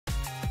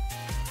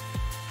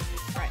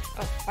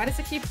Why does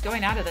it keep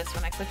going out of this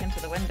when I click into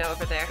the window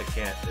over there? It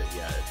can't,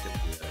 yeah, it's gonna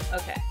do that.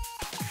 Okay.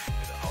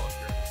 The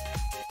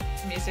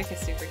Holocure. The music is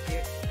super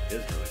cute. It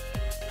is really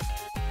cute.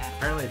 Yeah.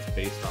 Apparently it's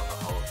based on the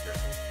Holocure.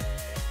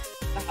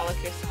 The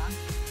Holocure song.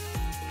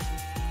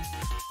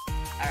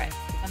 Alright,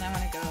 and I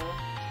want to go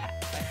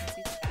so I can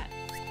see that.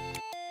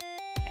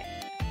 Okay,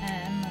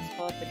 and let's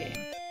pull up the game.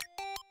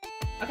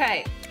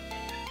 Okay.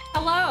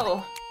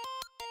 Hello!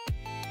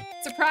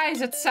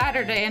 Surprise, it's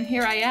Saturday and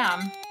here I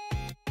am.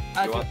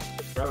 You want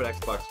grab an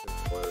Xbox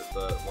for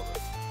the one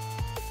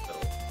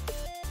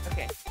that's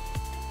okay.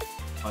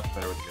 Much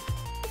better with you.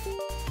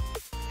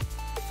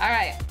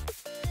 Alright.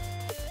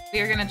 We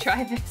are gonna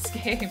try this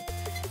game.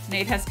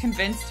 Nate has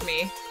convinced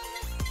me.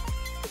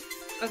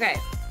 Okay.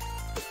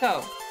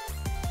 So,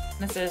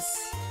 this is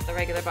the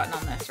regular button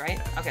on this,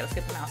 right? Okay, let's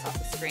get the mouse off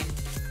the screen.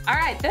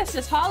 Alright, this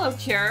is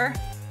Holocure.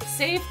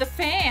 Save the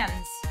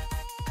fans!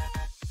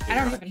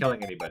 You're not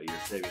killing anybody, you're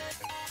saving the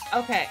fans.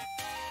 Okay.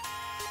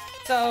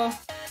 So,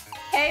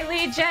 hey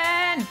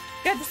Legion!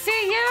 Good to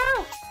see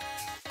you!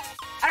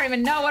 I don't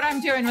even know what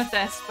I'm doing with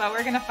this, but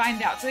we're gonna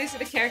find out. So these are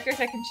the characters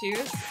I can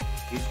choose.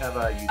 Each have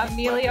a unique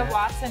Amelia weapon.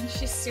 Watson,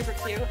 she's super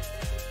cute.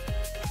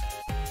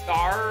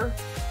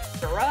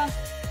 Dura?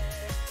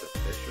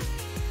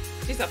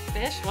 She's a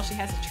fish? Well, she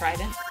has a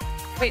trident.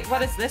 Wait,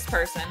 what is this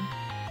person?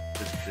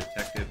 This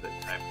detective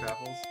that time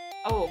travels.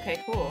 Oh,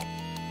 okay, cool.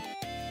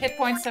 Hit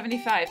points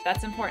 75.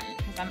 That's important,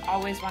 because I'm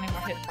always wanting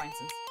more hit points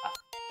and stuff.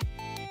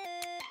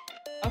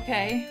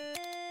 Okay.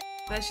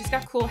 But she's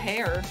got cool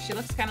hair. She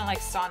looks kind of like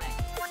Sonic.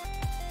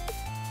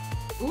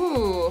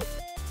 Ooh.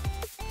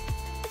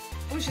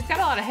 Ooh, she's got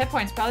a lot of hit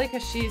points, probably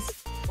because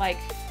she's, like,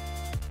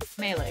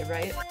 melee,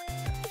 right?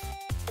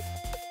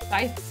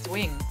 Scythe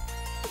swing.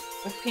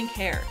 With pink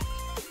hair.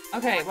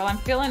 Okay, well, I'm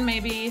feeling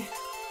maybe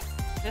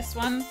this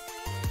one.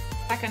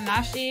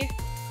 Takanashi.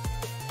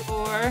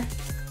 Or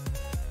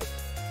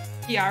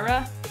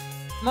Kiara.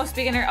 Most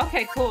beginner.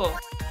 Okay, cool.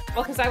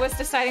 Well, because I was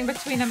deciding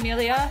between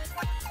Amelia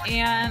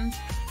and,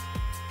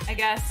 I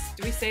guess,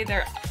 do we say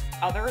their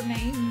other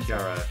names?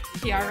 Kiara.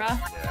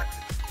 Yeah.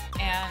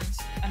 And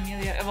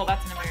Amelia. Well,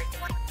 that's an American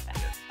name.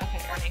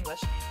 Okay, or an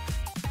English name.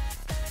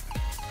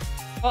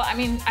 Well, I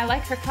mean, I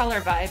like her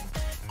color vibe.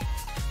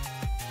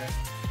 Okay.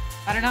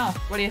 I don't know.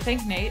 What do you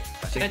think, Nate?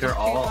 I think they're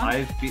all.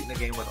 I've beaten the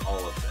game with all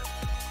of them.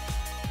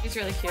 She's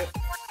really cute.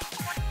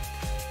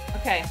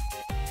 Okay.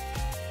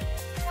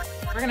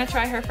 We're gonna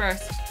try her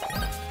first.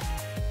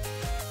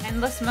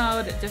 Endless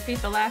mode,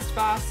 defeat the last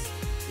boss.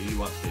 You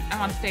want stage mode? I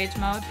want stage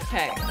mode.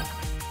 Okay.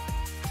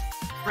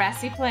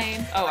 Grassy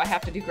plains. Oh, I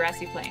have to do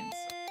grassy plains.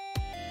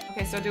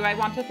 Okay, so do I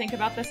want to think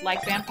about this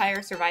like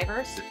Vampire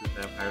Survivors? This is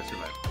Vampire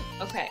Survivors.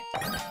 Okay.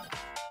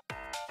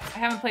 I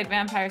haven't played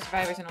Vampire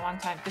Survivors in a long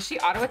time. Does she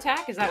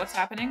auto-attack? Is that what's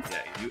happening?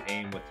 Yeah, you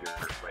aim with your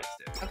right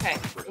stick. Okay.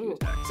 Ooh.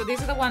 So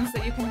these are the ones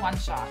that you can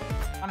one-shot.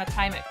 I want to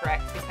time it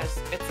correct because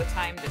it's a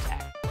timed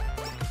attack.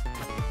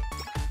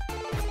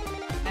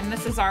 And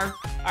this is our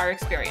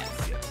experience.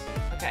 Yes.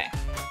 Okay.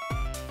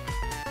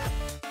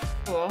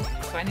 Cool.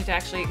 So I need to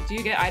actually... Do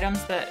you get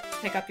items that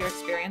pick up your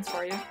experience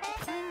for you?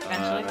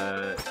 Eventually?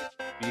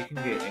 You can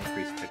get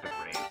increased pickup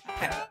range.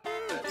 Okay.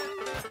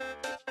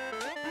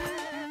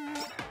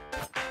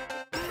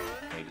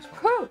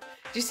 Whew!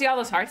 Did you see all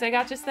those hearts I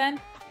got just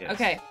then? Yes.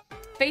 Okay.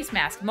 Face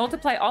mask.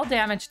 Multiply all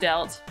damage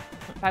dealt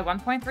by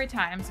 1.3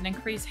 times and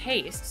increase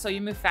haste so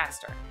you move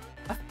faster.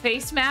 A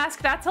face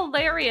mask? That's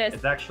hilarious.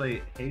 It's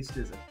actually, haste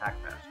is attack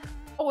faster.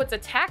 Oh, it's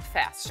attack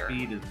faster.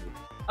 Speed is movement.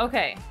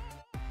 Okay.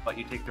 But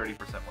you take 30%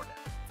 more damage.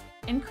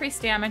 Increase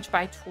damage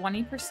by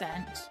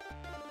 20%.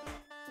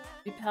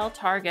 Repel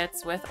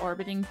targets with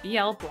orbiting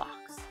BL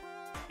blocks.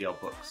 BL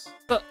books.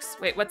 Books.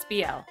 Wait, what's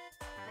BL?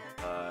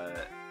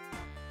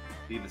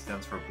 B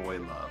stands for boy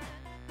love.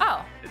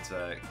 Oh. It's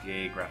a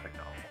gay graphic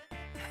novel.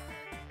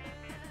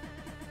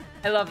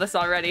 I love this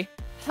already.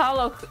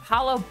 Hollow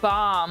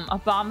bomb. A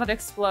bomb that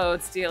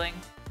explodes, dealing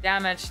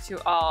damage to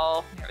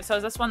all. So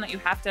is this one that you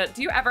have to...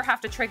 Do you ever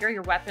have to trigger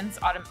your weapons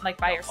like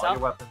by yourself? All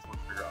your weapons will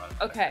trigger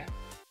automatically. Okay.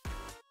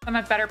 Some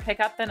have better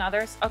pickup than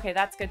others? Okay,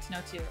 that's good to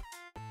know too.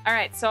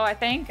 Alright, so I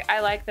think I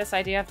like this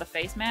idea of the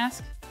face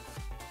mask.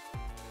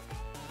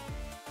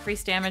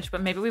 Increase damage,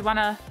 but maybe we want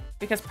to...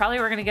 Because probably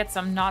we're going to get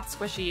some not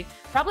squishy...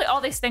 Probably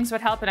all these things would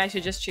help and I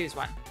should just choose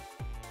one.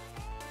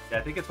 Yeah,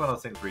 I think it's one of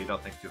those things where you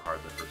don't think too hard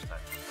the first time.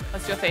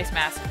 Let's do a face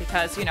mask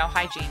because, you know,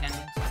 hygiene and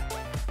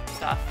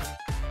stuff.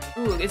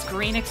 Ooh, is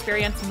green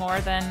experience more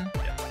than...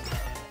 Yes.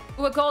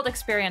 Ooh, a gold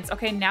experience.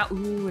 Okay, now...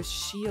 Ooh, a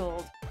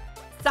shield.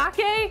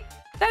 Sake?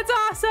 That's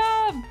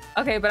awesome!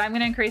 Okay, but I'm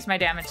going to increase my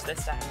damage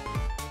this time.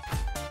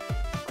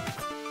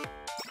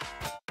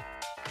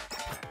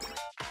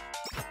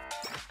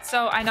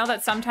 So I know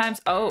that sometimes...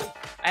 Oh,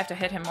 I have to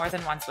hit him more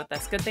than once with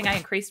this. Good thing I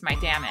increased my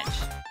damage.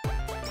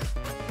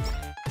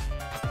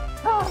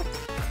 Oh.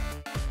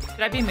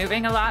 Should I be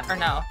moving a lot or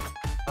no?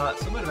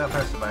 Similar to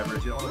Vampire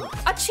Survivors, you don't want to...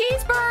 A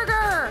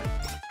cheeseburger!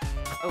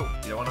 Oh.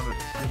 You don't want to move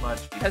too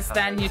much. Because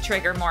then you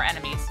trigger more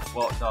enemies.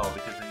 Well, no,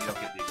 because then you don't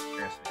get the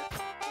experience.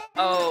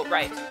 Oh,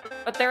 right.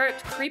 But they're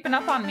creeping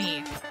up on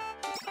me.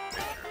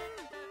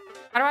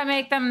 How do I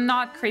make them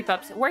not creep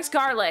up? Where's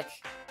garlic?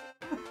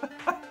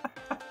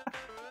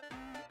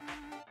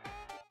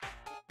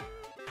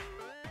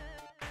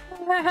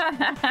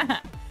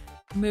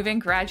 Moving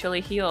gradually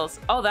heals.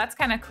 Oh, that's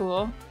kind of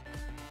cool.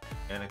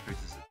 And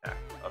increases attack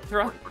up to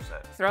 40%.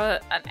 Throw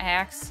an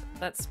axe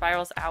that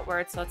spirals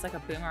outward, so it's like a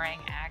boomerang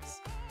axe.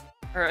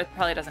 Or it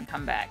probably doesn't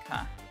come back,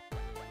 huh?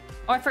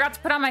 Oh, I forgot to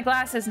put on my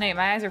glasses, Nate.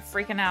 My eyes are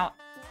freaking out.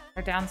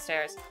 They're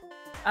downstairs.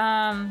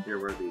 Here,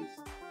 where are these?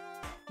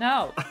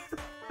 No.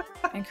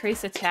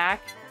 Increase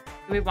attack.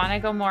 Do we want to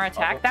go more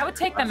attack? That would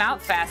take them out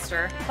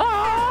faster.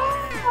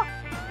 Oh!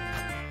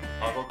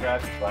 I'll go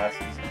grab your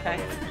glasses.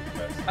 Okay.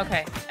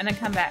 Okay, and then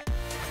come back.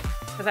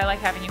 Because I like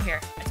having you here.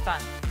 It's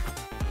fun.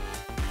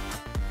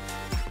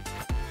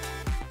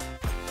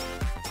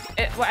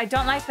 I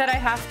don't like that I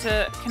have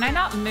to... Can I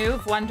not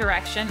move one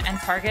direction and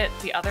target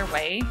the other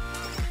way?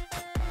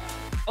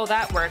 Oh,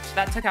 that worked.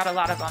 That took out a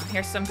lot of them.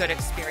 Here's some good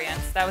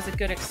experience. That was a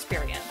good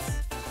experience.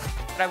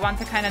 But I want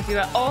to kind of do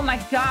it. Oh my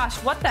gosh,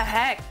 what the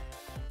heck?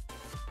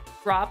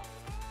 Drop.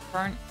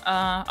 Burn.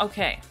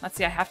 Okay. Let's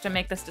see. I have to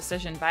make this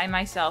decision by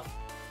myself.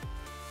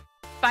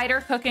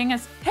 Spider cooking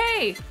is...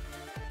 Hey!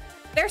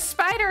 There's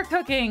spider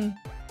cooking!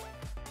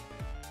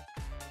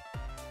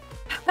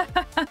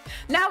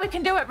 Now we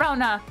can do it,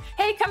 Rona.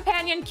 Hey,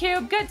 Companion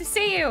Cube. Good to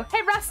see you.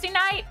 Hey, Rusty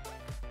Knight.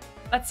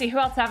 Let's see. Who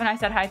else haven't I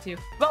said hi to?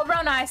 Well,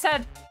 Rona, I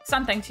said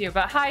something to you,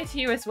 but hi to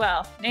you as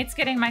well. Nate's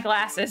getting my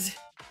glasses.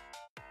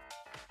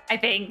 I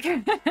think.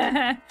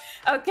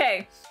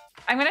 Okay.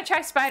 I'm going to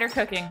try spider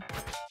cooking.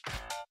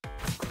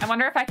 I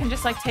wonder if I can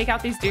just, like, take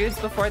out these dudes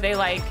before they,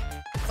 like,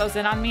 close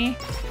in on me.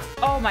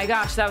 Oh, my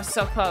gosh. That was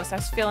so close. I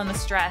was feeling the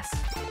stress.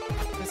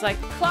 It was like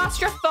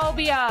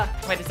claustrophobia.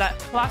 Wait, is that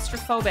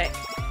claustrophobic?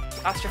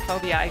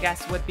 Claustrophobia, I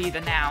guess, would be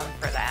the noun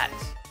for that.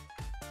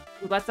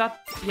 Ooh, what's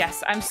up?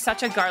 Yes, I'm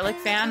such a garlic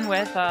fan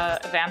with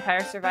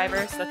Vampire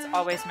Survivors. That's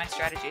always my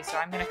strategy. So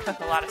I'm going to cook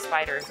a lot of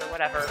spiders or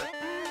whatever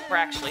we're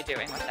actually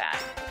doing with that.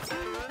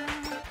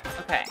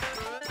 Okay.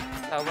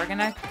 So we're going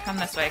to come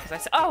this way because I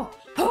said,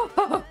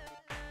 oh!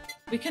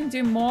 We can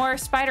do more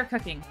spider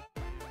cooking.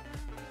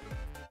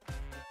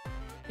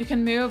 You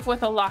can move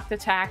with a locked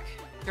attack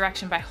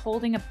direction by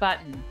holding a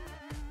button.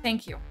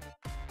 Thank you.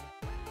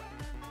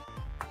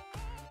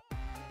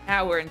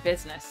 Now we're in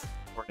business.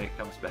 Before Nate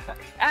comes back.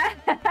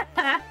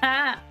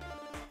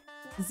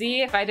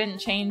 Z, if I didn't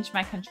change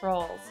my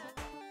controls.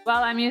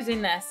 Well, I'm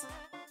using this.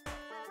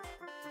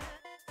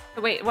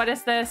 So wait, what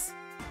is this?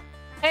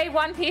 Hey,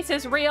 One Piece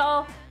is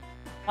real.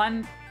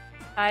 One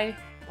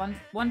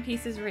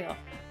Piece is real.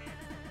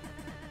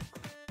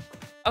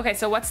 Okay,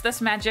 so what's this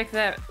magic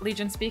that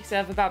Legion speaks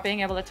of about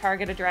being able to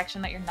target a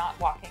direction that you're not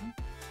walking?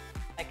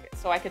 Like,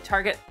 so I could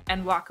target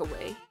and walk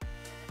away.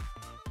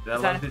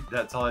 That's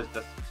all.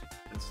 That's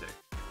instinct.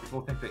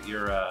 People think that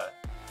you're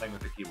playing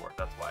with the keyboard.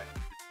 That's why.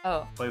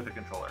 Oh. Play with the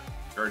controller.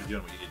 You're already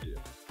doing what you need to do.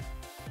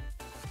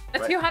 The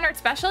right? 200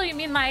 special? You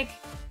mean like...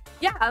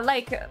 Yeah,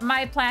 like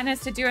my plan is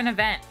to do an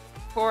event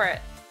for it.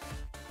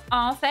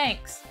 Oh,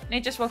 thanks.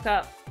 Nate just woke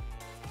up.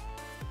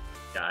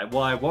 Yeah,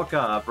 well, I woke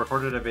up,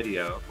 recorded a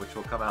video, which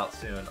will come out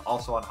soon,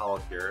 also on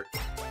Holocure,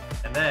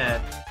 and then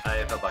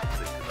I fell back to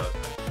sleep because I was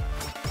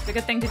finished. It's a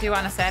good thing to do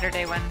on a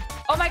Saturday when...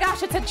 Oh my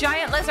gosh, it's a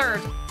giant lizard!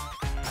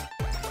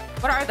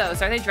 What are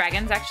those? Are they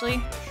dragons,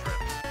 actually?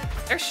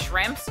 They're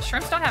shrimps.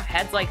 Shrimps don't have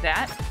heads like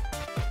that.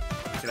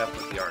 Pick it up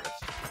with the artist.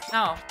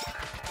 No.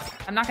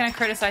 I'm not going to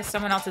criticize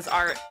someone else's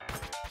art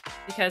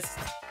because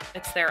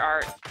it's their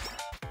art.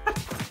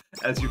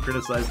 As you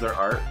criticize their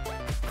art?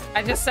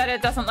 I just said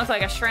it doesn't look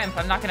like a shrimp.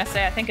 I'm not going to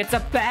say I think it's a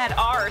bad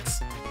art.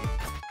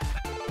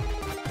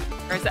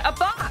 Or is it a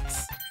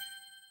box?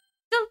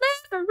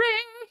 Delivery!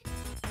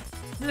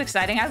 This is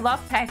exciting. I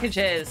love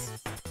packages.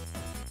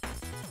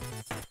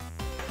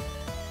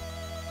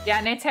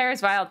 Yeah, Nate's hair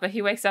is wild, but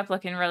he wakes up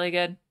looking really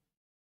good.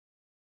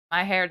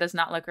 My hair does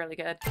not look really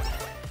good.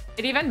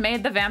 It even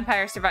made the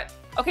Vampire Survivor.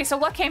 Okay, so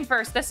what came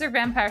first? This or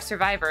Vampire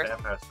Survivors?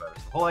 Vampire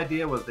Survivors. The whole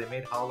idea was they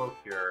made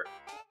Holocure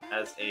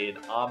as an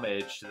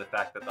homage to the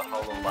fact that the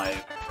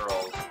Hololive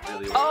girls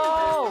really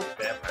were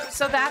vampires.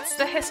 So that's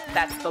the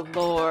that's the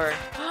lore.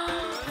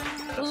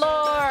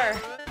 Lore!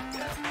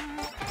 Yeah.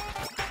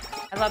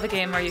 I love a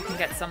game where you can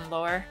get some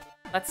lore.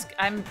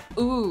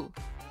 Ooh.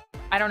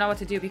 I don't know what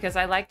to do because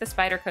I like the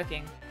spider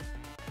cooking.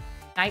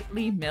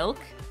 Nightly milk?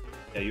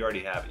 Yeah, you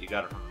already have it. You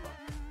got it from the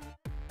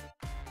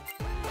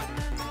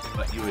book.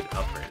 But you would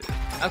upgrade it.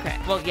 Okay,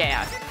 well,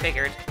 yeah,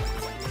 figured.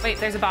 Wait,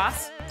 there's a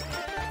boss?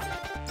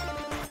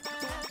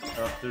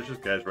 Oh, there's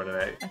just guys running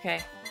at you.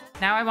 Okay.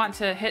 Now I want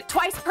to hit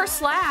twice per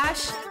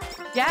slash.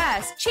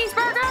 Yes.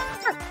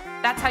 Cheeseburger!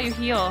 That's how you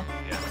heal.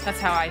 Yeah. That's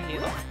how I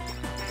heal.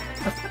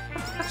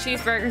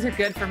 Cheeseburgers are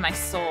good for my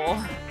soul.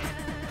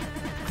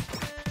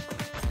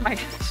 My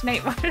gosh,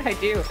 Nate, what did I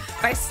do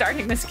by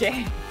starting this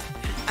game?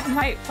 I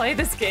might play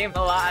this game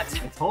a lot.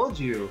 I told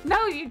you.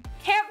 No, you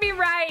can't be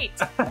right.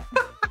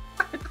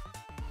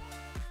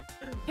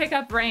 Pick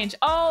up range.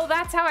 Oh,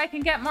 that's how I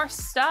can get more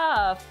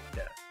stuff.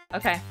 Yeah.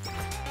 Okay.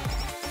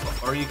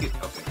 Or you could...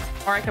 Okay.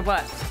 Or I could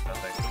what?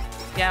 Nothing.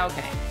 Yeah,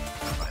 okay.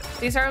 Fine.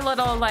 These are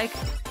little, like...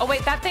 Oh,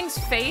 wait, that thing's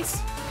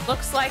face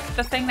looks like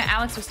the thing that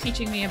Alex was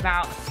teaching me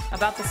about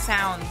the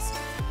sounds.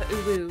 The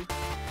uwu.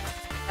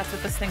 That's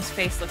what this thing's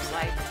face looks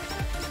like.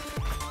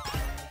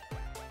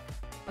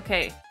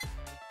 Okay.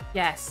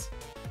 Yes.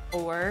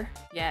 Or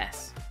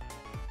yes.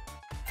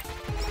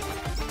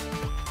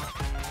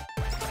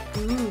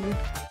 Ooh.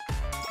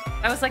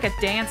 That was like a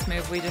dance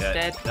move we just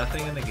did.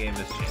 Nothing in the game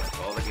has changed.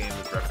 All the game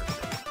is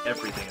referencing.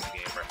 Everything in the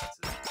game references.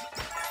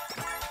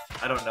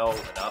 I don't know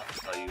enough to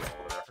tell you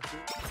all the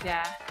references.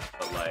 Yeah.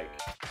 But like,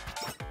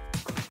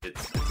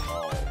 it's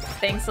all...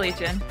 Thanks,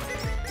 Legion.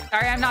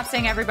 Sorry, I'm not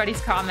seeing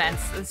everybody's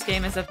comments. This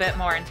game is a bit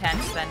more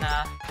intense than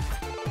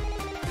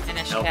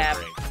Finish Cap.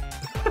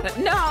 But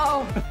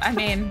no! I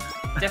mean,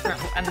 different.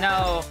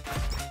 No.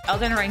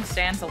 Elden Ring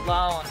stands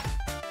alone.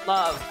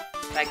 Love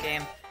that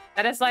game.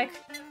 That is like...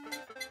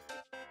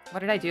 What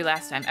did I do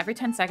last time? Every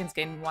 10 seconds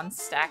gain 1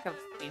 stack of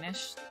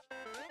Finish.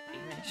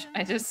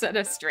 I just said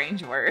a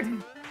strange word.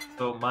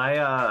 So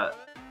my,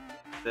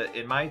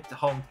 in my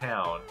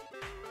hometown,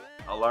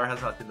 Lara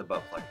has not seen the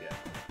butt plug yet.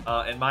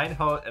 In my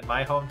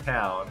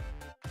hometown,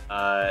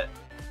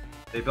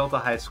 they built a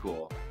high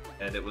school,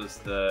 and it was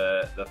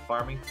the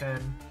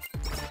Farmington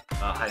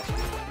High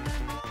School.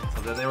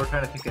 So then they were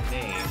trying to pick a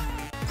name,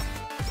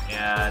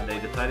 and they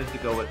decided to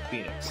go with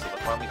Phoenix, so the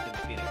Farmington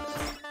Phoenix.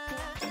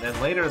 And then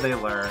later they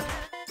learned,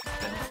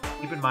 and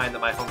keep in mind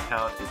that my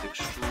hometown is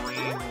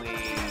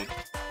extremely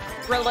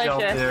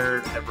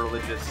sheltered and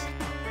religious,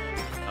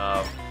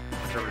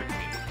 conservative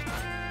community.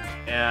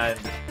 And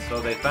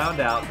so they found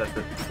out that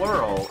the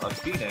plural of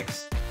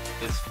Phoenix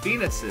is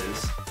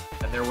phoenixes,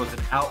 and there was an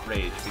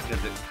outrage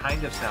because it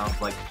kind of sounds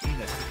like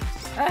penises.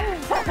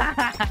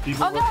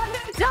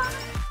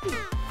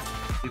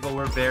 People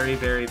were very,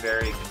 very,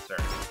 very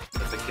concerned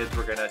that the kids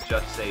were gonna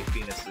just say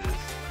penises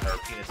all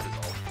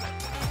the time.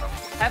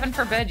 Heaven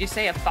forbid you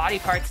say a body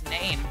part's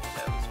name.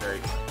 Yeah, it was very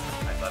good.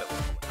 I thought it was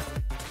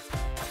hilarious.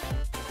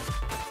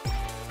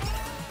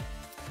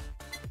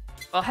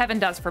 Well, heaven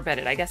does forbid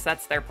it. I guess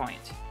that's their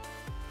point.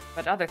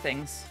 But other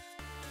things...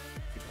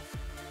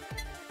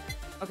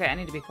 Okay, I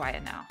need to be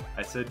quiet now.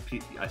 I said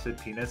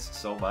penis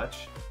so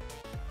much.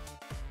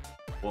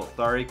 Well,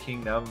 sorry,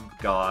 Kingdom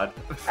God.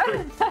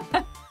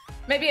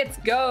 Maybe it's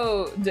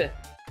goad.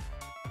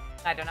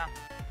 I don't know.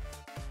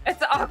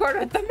 It's awkward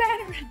with the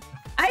Mandarin.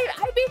 I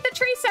beat the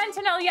Tree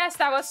Sentinel. Yes,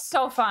 that was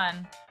so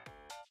fun.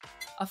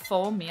 A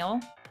full meal?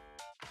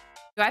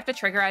 Do I have to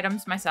trigger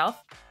items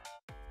myself?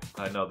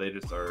 No, they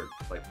just are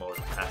like more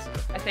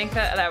passive. I think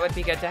that would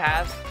be good to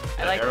have.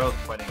 The arrow's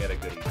pointing at a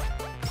goodie.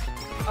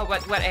 Oh,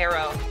 what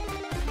arrow?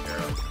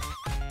 Arrow.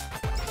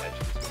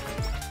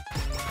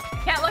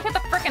 Can't look at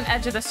the frickin'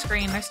 edge of the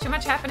screen. There's too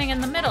much happening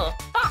in the middle.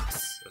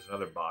 Box! There's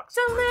another box.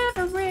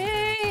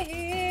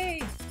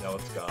 Delivery! No,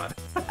 it's gone.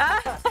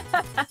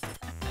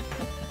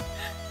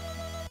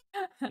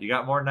 You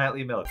got more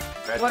nightly milk.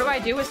 What do I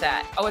do with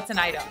that? Oh, it's an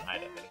item.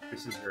 Item. It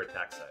increases your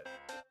attack size.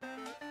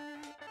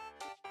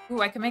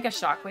 Ooh, I can make a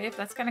shockwave.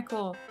 That's kind of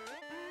cool.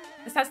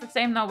 This has the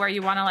same, though, where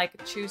you want to, like,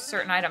 choose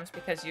certain items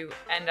because you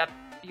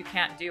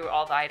can't do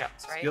all the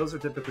items, right? Skills are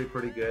typically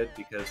pretty good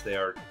because they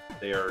are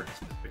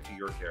specific to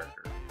your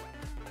character.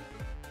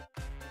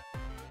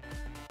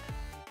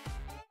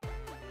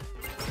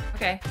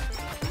 Okay.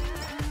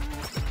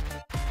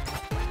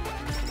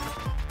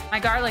 My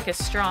garlic is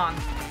strong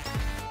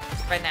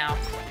right now.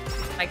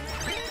 Like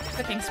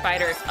cooking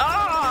spiders.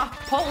 Ah!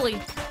 Oh,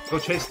 holy! Go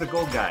chase the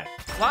gold guy.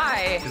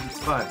 Why? Because it's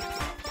fun.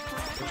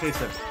 Go chase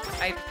him.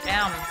 I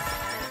am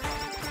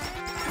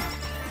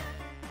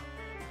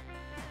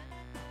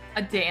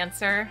a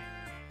dancer.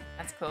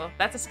 That's cool.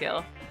 That's a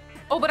skill.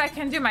 Oh, but I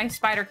can do my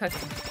spider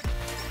cooking.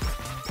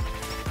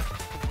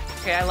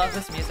 Okay, I love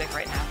this music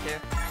right now too.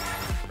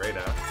 Great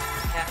out.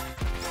 Yeah.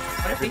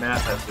 Every map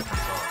has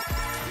different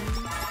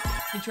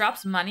songs. He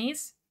drops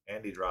monies?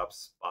 And he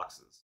drops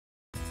boxes.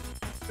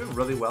 Doing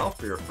really well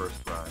for your first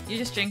run. You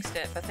just jinxed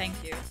it, but thank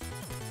you.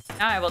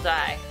 Now I will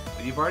die.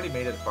 But you've already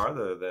made it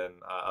farther than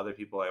other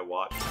people I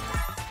watched.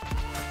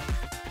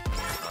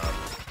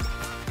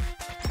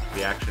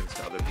 Reactions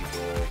to other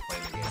people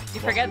playing the game. You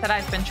forget that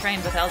I've been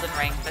trained with Elden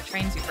Ring that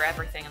trains you for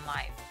everything in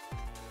life.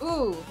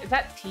 Ooh, is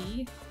that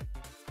tea?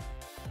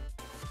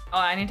 Oh,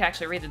 I need to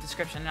actually read the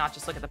description and not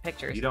just look at the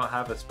pictures. You don't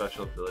have a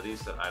special ability,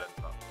 so items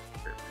not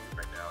great for you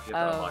right now. You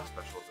have to unlock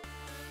special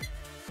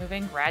abilities.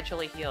 Moving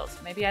gradually heals.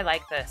 Maybe I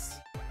like this.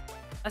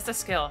 That's a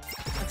skill.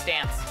 Let's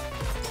dance.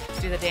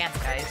 Let's do the dance,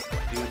 guys.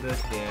 Do the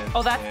dance.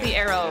 Oh, that's dance, the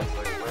arrow. Dance,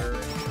 like where...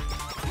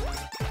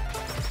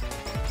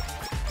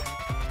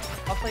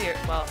 I'll play your...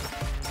 Well,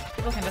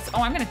 people can just...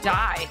 Oh, I'm gonna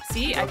die.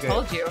 See? Okay. I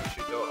told you. You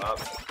should go up.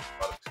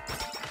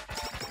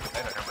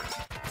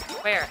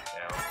 Where?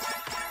 Down.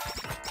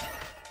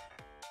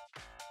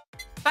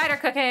 Spider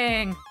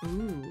cooking!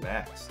 Ooh.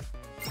 Next.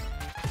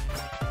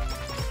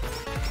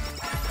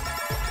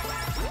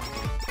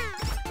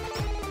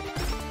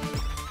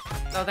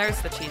 Oh,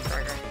 there's the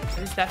cheeseburger.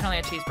 There's definitely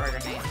a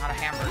cheeseburger name, not a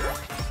hamburger.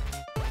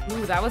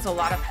 Ooh, that was a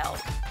lot of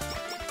health.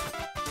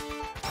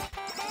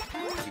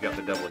 You got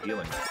the double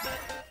healing.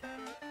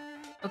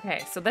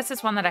 Okay, so this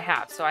is one that I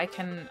have, so I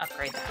can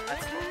upgrade that.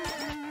 That's cool.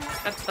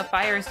 That's the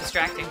fire is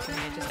distracting to me.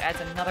 It just adds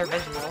another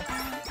visual.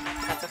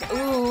 That's okay.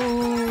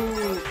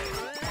 Ooh!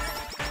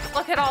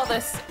 Look at all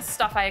this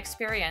stuff I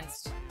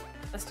experienced.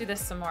 Let's do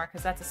this some more,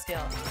 because that's a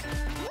skill.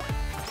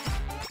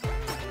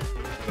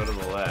 Go to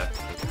the left.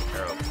 There's an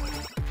arrow point.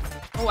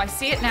 Oh, I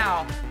see it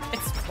now.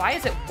 It's why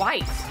is it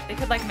white? They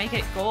could like make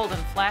it gold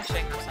and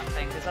flashing or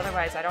something, because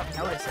otherwise I don't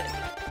notice it.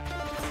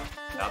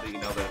 Now that you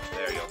know that it's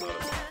there, you'll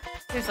notice it.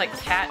 There's like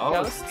cat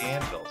ghosts. Oh, it's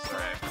anvil.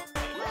 Sorry.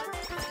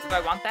 Do I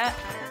want that?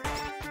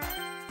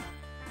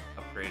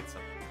 Upgrade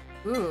something.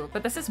 Ooh,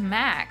 but this is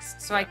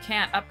maxed, so I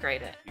can't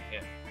upgrade it. You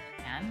can.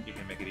 Can? You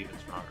can make it even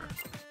stronger.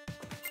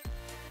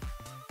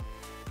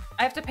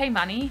 I have to pay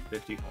money?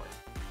 50 coins.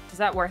 Is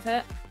that worth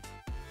it?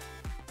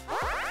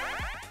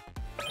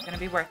 It's gonna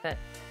be worth it.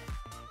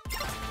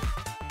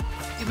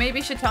 You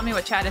maybe should tell me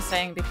what chat is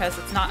saying because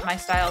it's not my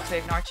style to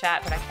ignore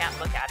chat, but I can't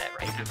look at it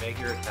right now. You can make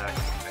your attack.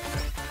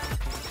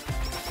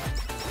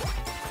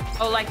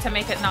 Oh, like to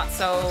make it not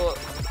so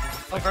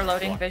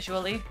overloading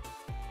visually?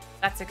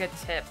 That's a good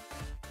tip.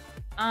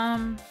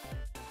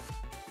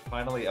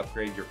 Finally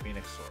upgrade your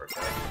Phoenix Sword,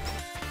 right?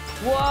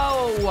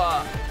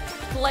 Whoa!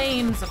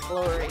 Flames of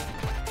glory.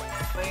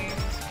 Flames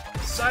on the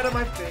side of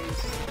my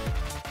face.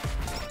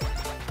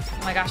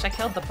 Oh my gosh, I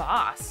killed the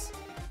boss.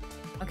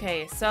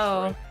 Okay,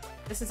 so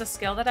this is a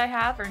skill that I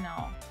have or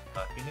no?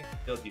 Phoenix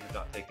skill you have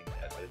not taken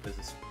yet, but it is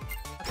a skill.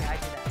 Okay, I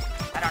do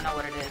that. I don't know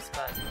what it is,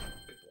 but...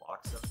 It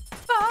blocks them.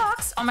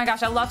 Box! Oh my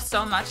gosh, I love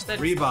so much the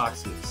 3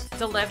 boxes.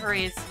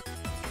 deliveries.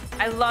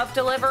 I love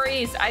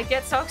deliveries. I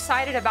get so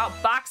excited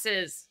about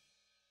boxes.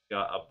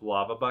 Got a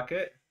lava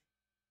bucket.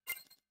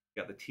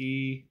 Got the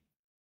tea.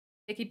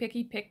 Picky,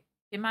 pick,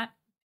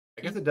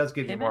 I guess it does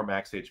give you more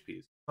max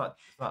HPs.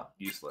 It's not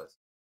useless.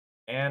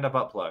 And a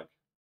butt plug.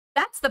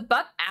 That's the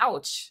butt.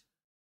 Ouch.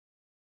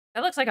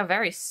 That looks like a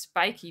very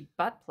spiky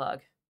butt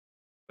plug.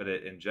 But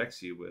it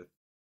injects you with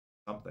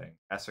something.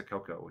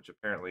 Asacoco, which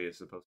apparently is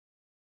supposed to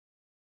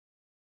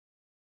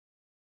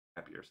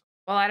be happier.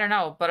 Well, I don't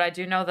know, but I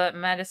do know that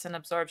medicine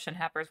absorption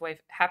happens way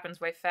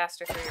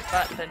faster through your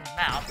butt than your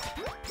mouth.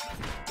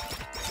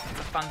 It's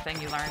a fun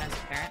thing you learn as a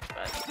parent,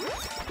 but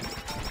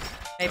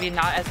maybe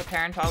not as a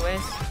parent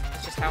always.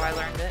 It's just how I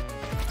learned it.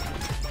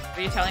 What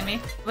are you telling me?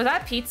 Was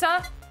that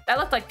pizza? That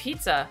looked like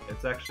pizza.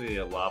 It's actually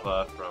a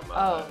lava from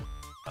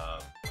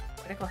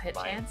critical hit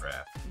chance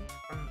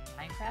from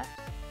Minecraft.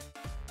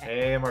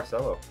 Okay. Hey,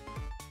 Marcelo.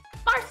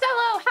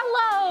 Marcelo,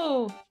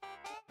 hello.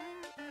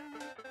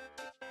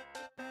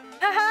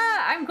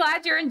 Haha, I'm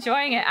glad you're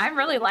enjoying it. I'm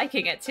really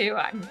liking it too.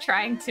 I'm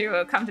trying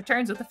to come to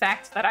terms with the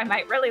fact that I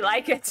might really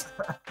like it.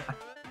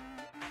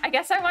 I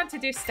guess I want to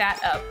do stat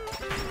up.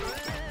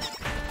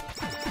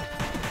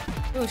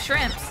 Ooh,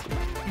 shrimps.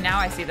 Now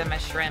I see them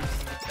as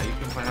shrimps. Now you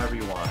can play however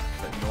you want,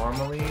 but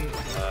normally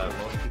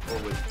most people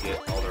would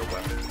get all their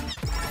weapons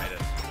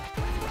items.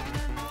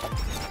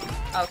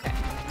 Okay.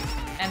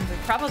 And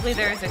probably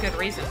there's a good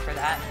reason for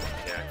that.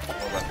 Yeah,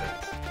 more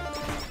weapons.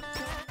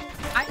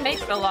 I make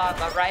the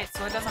lava, right?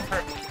 So it doesn't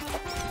hurt me.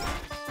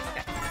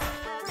 Okay.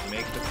 You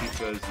make the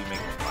pizzas, you make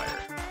the fire.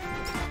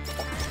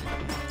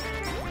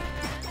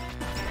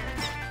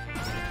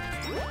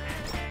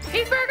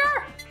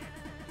 Cheeseburger!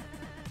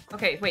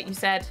 Okay, wait, you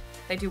said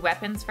they do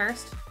weapons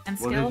first and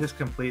skills? Well, they just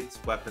complete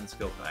weapon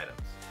skills and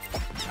items.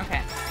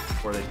 Okay.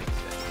 Before they can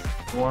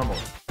sit. Normally.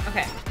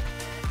 Okay.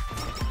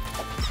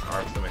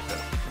 Or some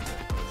exceptions.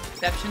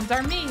 Exceptions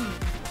are mean.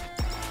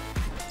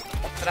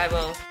 But I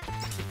will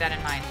keep that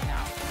in mind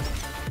now.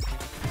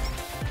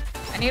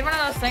 I need one of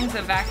those things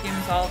that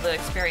vacuums all the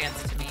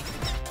experience to me.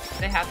 Do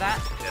they have that?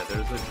 Yeah,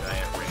 there's a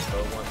giant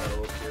rainbow one that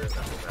will appear and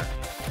that will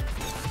vacuum.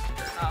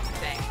 Oh,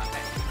 dang,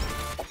 okay.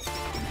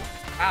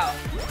 Wow,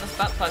 those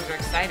butt plugs are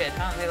excited,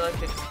 huh? They like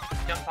to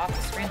jump off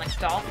the screen like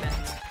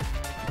dolphins.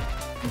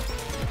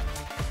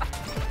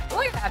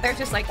 Look at that, they're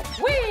just like,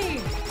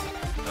 whee!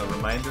 A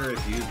reminder,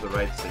 if you use the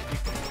right stick, you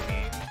can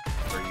aim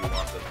where you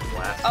want the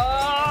blast.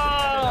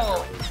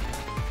 Oh!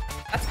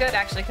 That's good,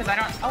 actually, because I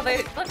don't... Oh,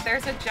 look,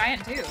 there's a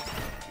giant dude.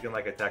 You can,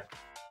 like, attack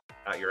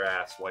out your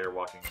ass while you're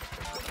walking.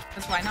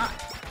 Because why not?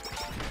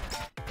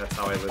 That's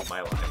how I live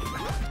my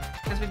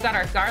life. Because we've got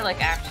our garlic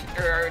action,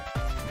 or our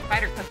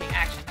spider cooking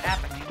action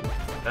happening.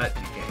 That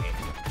you can't aim.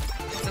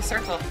 It's a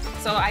circle,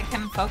 so I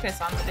can focus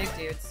on the big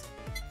dudes.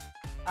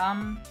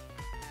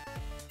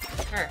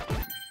 Sure.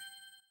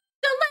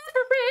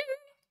 Delivery!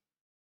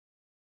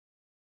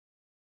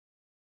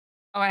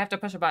 Oh, I have to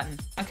push a button.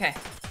 Okay.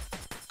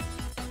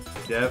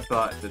 Dev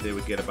thought that they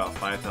would get about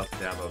 5,000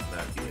 downloads and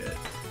that'd be it.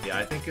 Yeah,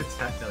 I think it's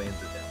 10 millions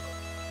of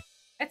downloads.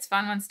 It's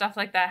fun when stuff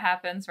like that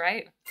happens,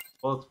 right?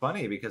 Well, it's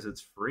funny because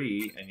it's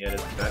free, and yet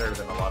it's better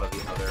than a lot of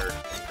the other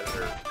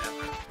competitors.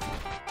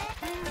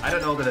 I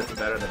don't know that it's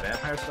better than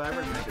Vampire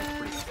Survivors. I think it's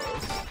pretty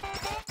close.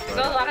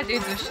 There's a lot of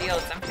dudes with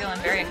shields. I'm feeling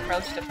very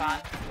encroached upon.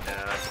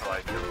 Yeah, that's how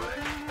I feel like.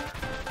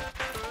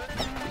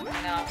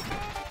 No.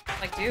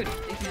 Like, dude,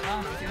 leave me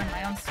alone. I'm doing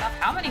my own stuff.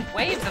 How many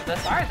waves of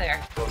this are there?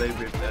 Well, they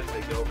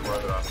go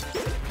farther off.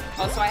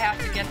 Oh, so I have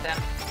to get them.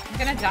 I'm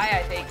gonna die,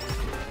 I think.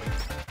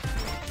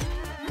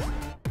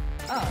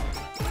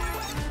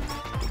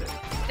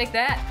 Take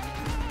that,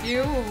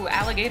 you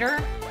alligator.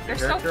 They're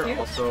so cute.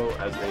 Also,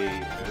 as a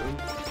move.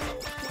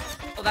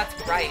 Oh, that's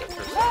right.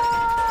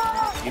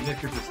 Even if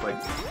you're just like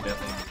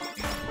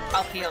gently,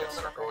 I'll heal.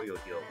 Circle, you'll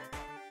heal.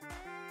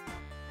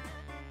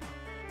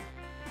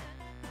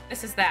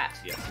 This is that.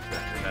 Yes, exactly.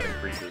 And that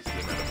increases the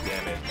amount of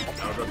damage.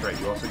 Oh, that's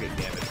right. You also get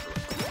damage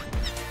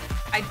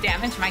for. I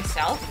damage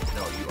myself?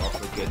 No, you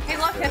also get. Hey,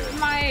 look, it's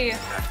my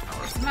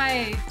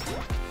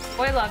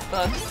Hololive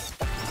books.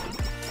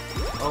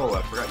 Oh,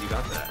 I forgot you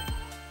got that.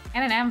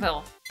 And an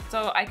anvil,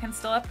 so I can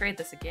still upgrade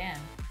this again.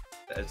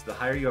 As the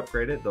higher you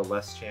upgrade it, the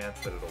less chance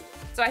that it'll.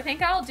 So I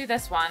think I'll do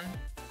this one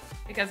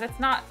because it's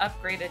not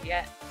upgraded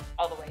yet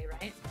all the way,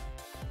 right?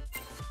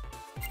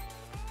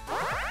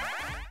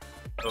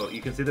 Oh,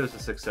 you can see there's a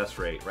success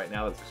rate. Right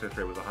now, the success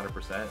rate was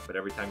 100%, but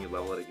every time you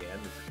level it again,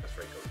 the success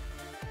rate goes.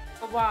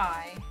 But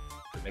why?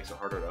 It makes it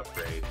harder to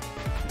upgrade.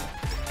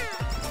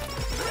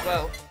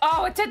 Whoa.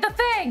 Oh, it did the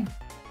thing!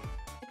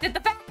 It did the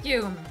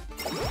vacuum!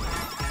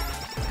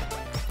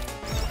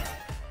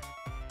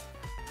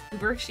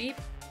 Uber sheep?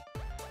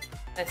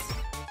 This.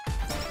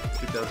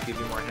 It does give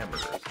you more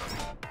hamburgers, so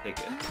take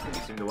it.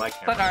 You seem to like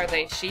hamburgers. But are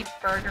they sheep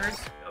burgers?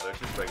 No, they're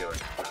just regular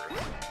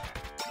hamburgers.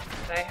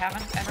 I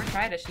haven't ever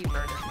tried a sheep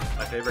burger.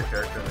 My favorite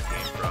character in the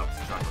game drops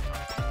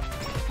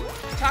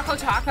Choco Choco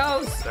Tacos.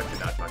 tacos! It's actually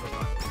not Choco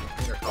Tacos. I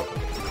think they're called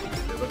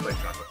they look like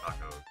Choco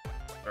Tacos.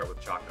 Start with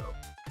Choco.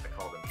 I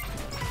call them.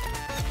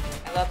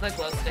 I love the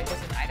glow stick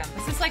as an item.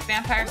 This is like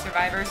Vampire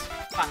Survivors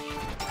funny.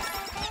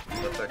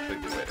 That's actually a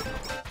good way to call it.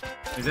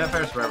 I mean,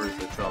 Vampire Survivors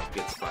itself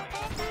gets funny.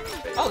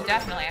 Basically. Oh,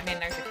 definitely. I mean,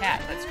 there's a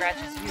cat that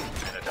scratches you.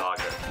 And a dog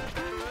that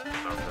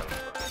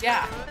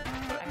yeah.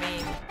 I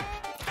mean...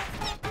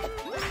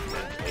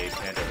 And a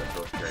panda that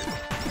throws cherries.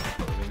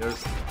 I mean,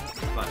 there's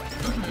fun.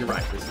 You're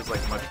right. This is like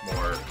much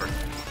more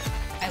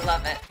cartoony. I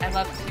love it. I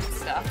love cute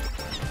stuff.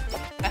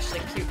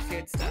 Especially cute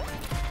food stuff.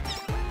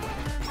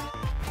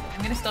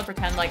 I'm gonna still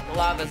pretend like the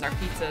lavas are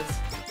pizzas.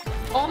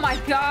 Oh my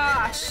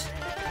gosh!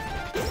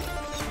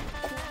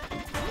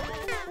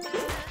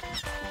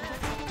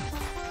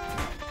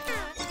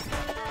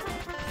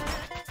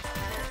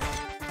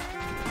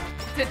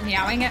 Is it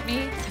meowing at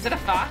me? Is it a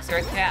fox or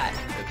a cat?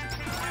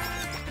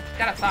 It's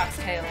got a fox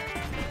tail.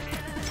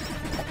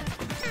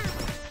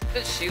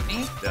 Does it shoot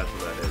me? That's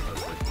what that is.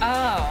 That's like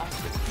oh.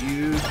 It's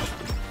huge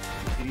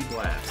kitty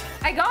blast.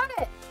 I got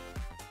it!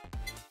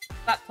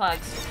 Butt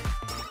plugs.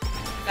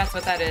 That's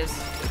what that is.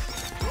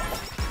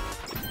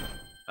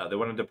 They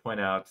wanted to point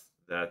out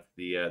that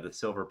the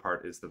silver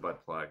part is the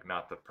butt plug,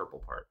 not the purple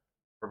part.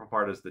 Purple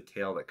part is the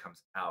tail that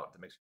comes out that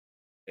makes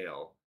your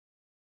tail.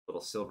 The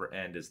little silver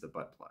end is the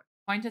butt plug.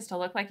 Point is to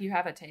look like you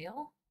have a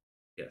tail?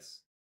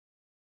 Yes.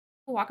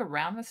 People walk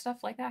around with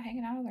stuff like that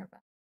hanging out of their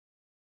butt.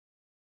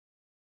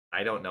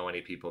 I don't know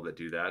any people that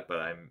do that, but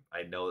I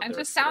know that it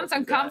just sounds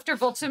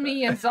uncomfortable to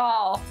me is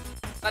all.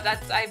 But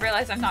I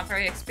realize I'm not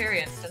very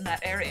experienced in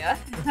that area.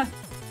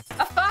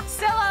 A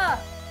foxzilla!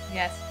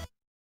 Yes.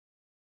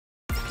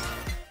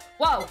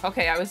 Whoa,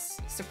 okay, I was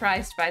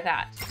surprised by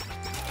that.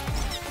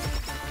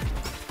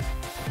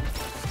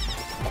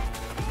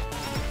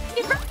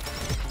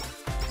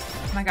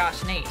 Oh my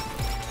gosh, Nate.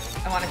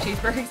 I want a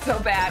cheeseburger so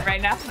bad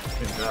right now.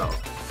 No.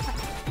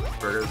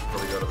 Burgers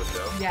before we go to the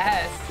show?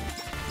 Yes.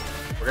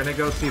 We're gonna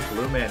go see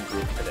Blue Man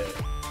Group today.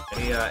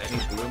 Any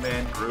Blue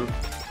Man Group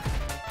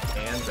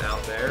fans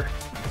out there?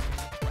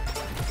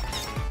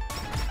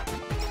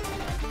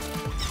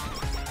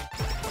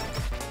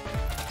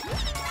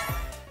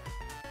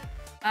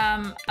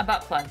 A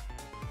butt plug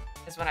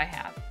is what I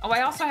have. Oh,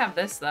 I also have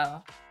this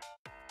though.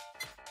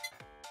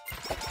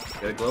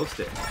 Get a glow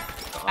stick.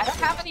 I don't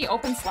have any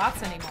open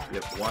slots anymore. You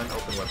have one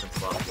open weapon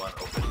slot, one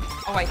open.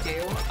 Oh, I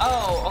do?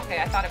 Oh, okay.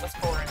 I thought it was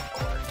 4 and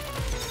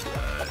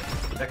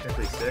 4.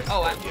 Technically 6.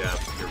 Oh, but you have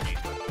your meat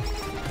weapon.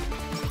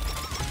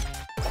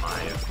 5.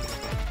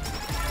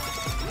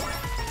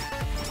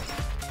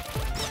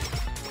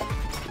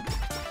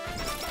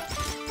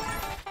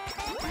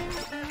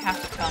 I have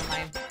to tell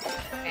my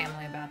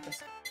family about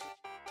this.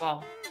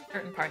 Well,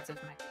 certain parts of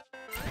my...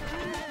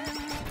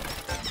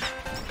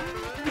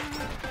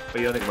 But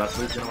you don't think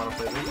Leslie's gonna want to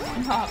play this?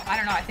 No, I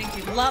don't know. I think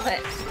he'd love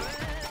it.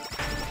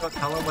 Don't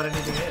tell him what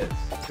anything is.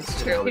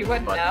 It's true. He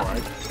wouldn't know.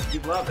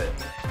 He'd love it.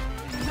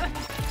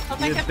 I'll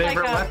make his it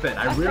favorite like weapon.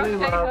 I really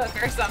love.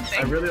 Hook or something.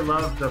 I really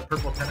love the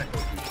purple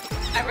tentacle.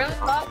 I really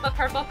love the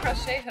purple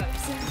crochet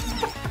hooks.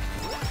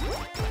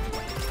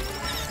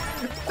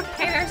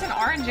 Hey, there's an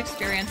orange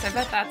experience. I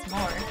bet that's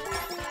more.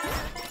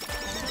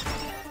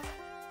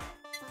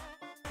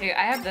 Okay,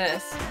 I have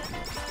this.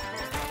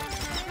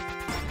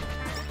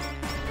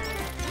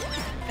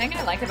 The thing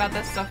I like about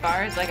this so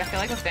far is, like, I feel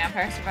like with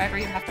Vampire Survivor,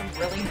 you have to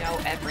really know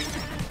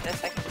everything.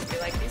 This, I can just be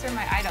like, these are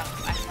my items.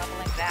 I'm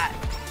leveling that.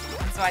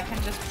 And so I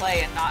can just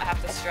play and not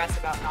have to stress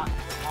about not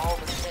doing all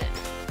the shit.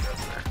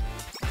 That's fair.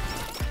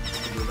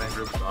 Blue Man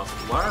Group is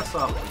awesome. Lara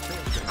saw it.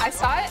 I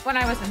saw it when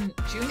I was in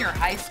junior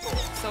high school,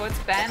 so it's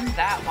been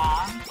that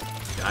long.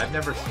 Yeah, I've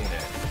never seen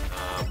it.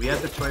 We had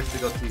the choice to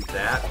go see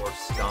that or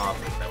Stomp,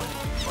 and then we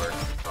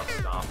saw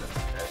Stomp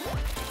instead.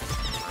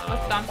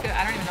 What's Stomp good?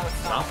 I don't even know what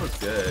Stomp. Stomp was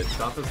good.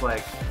 Stomp is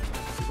like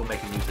people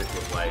making music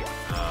with like.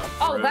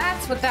 Oh,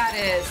 that's what that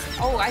is.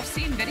 Oh, I've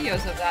seen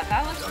videos of that.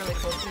 That looks really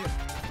cool too.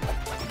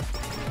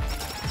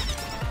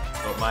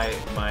 But I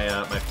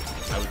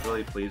was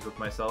really pleased with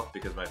myself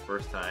because my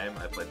first time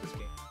I played this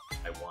game,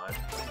 I won.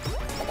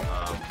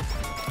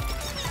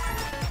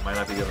 Might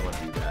not be the only one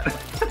to do that.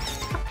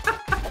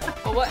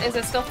 Well, what is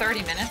it? Still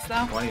 30 minutes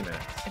though? 20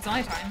 minutes. It's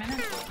only 20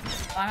 minutes.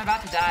 Well, I'm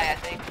about to die, I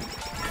think.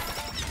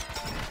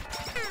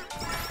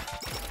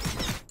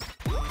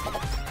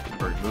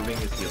 Moving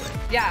is healing.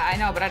 Yeah, I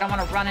know, but I don't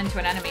want to run into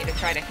an enemy to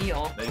try to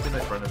heal. No, you can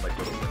like run in like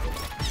little circles.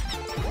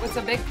 What's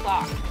a big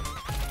block?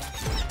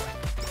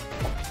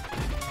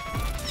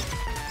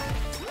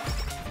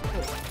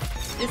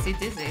 Ooh.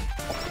 Dizzy.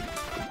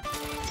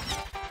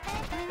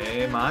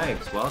 Hey,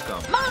 Mike's,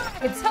 welcome.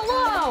 Mike's,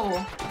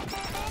 hello!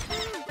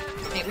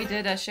 Hey, we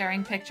did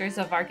sharing pictures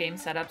of our game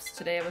setups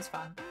today. It was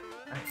fun.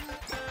 Nice.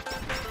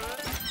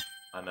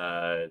 On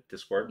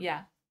Discord?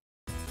 Yeah.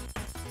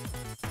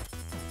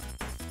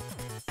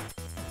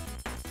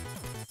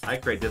 I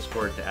create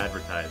Discord to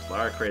advertise.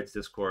 Lara creates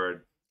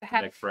Discord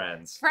to make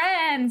friends.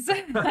 Friends! We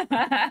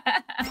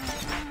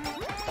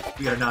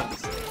are not the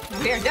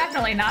same. We are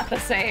definitely not the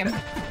same.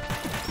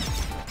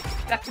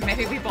 Except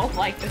maybe we both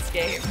like this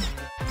game.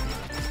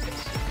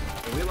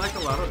 We like a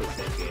lot of the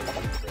same games.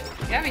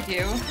 Yeah, we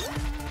do.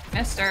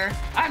 Mister,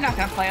 I'm not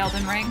gonna play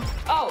Elden Ring.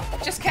 Oh,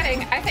 just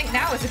kidding. I think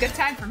now is a good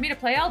time for me to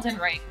play Elden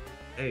Ring.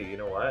 Hey, you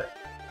know what?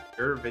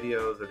 Your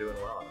videos are doing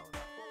well.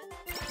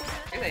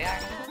 Here they are.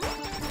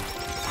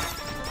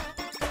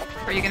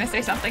 Were you gonna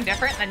say something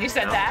different? Then you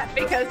said No, that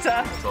because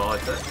that's all I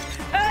said.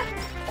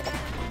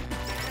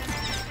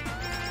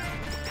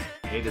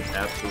 Nate is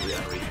absolutely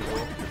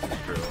unreachable. This is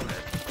true.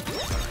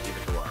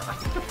 Even to Lara.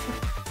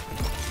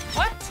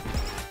 What?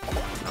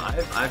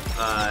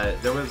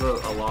 There was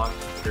a long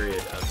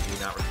period of me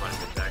not responding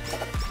to text.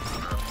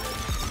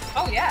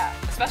 Oh yeah,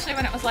 especially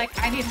when it was like,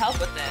 I need help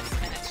with this,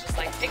 and it's just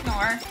like,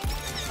 ignore.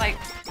 Like,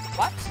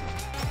 what?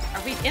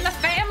 Are we in a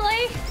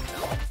family?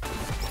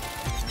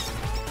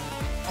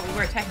 Oh, we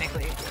were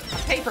technically. On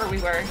paper, we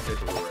were.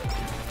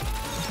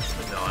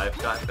 But no, I've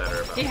gotten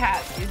better about it. He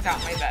has. He's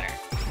gotten way better.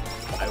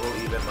 I will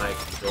even like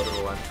go to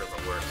the lunchroom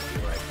at work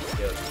and be like,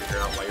 okay, let's figure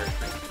out why you're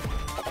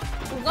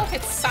drinking. Look,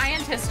 it's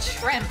scientist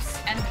shrimps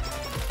and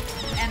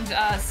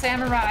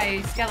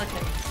samurai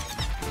skeletons.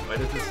 Why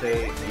does it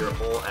say your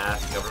whole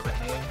ass government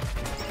name?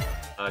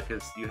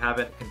 Because you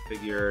haven't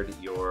configured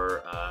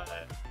your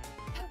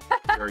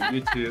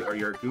YouTube or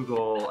your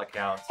Google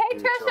accounts Hey,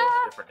 to show Trisha! a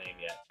different name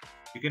yet.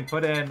 You can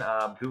put in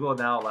Google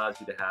now allows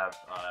you to have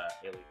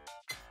alias.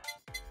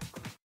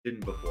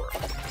 Didn't before.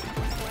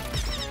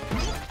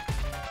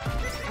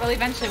 I will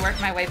eventually work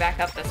my way back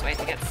up this way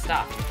to get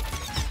stuff.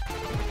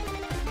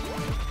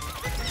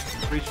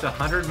 Reached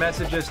 100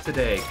 messages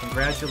today.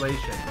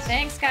 Congratulations.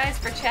 Thanks, guys,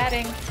 for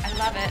chatting. I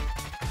love it.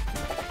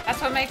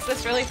 That's what makes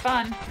this really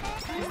fun,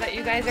 is that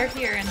you guys are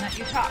here and that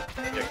you talk.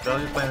 Yeah, 'cause I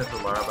was just playing this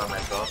with Lara by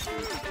myself.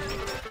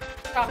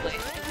 Probably.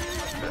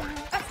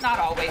 That's not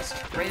always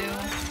true.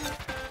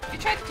 You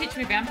tried to teach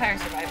me Vampire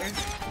Survivors.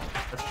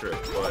 That's true.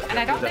 But And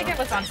I don't think it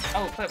was on...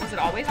 Oh, but was it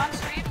always on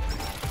stream?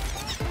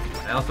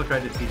 I also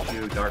tried to teach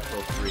you Dark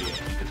Souls 3 and you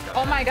just got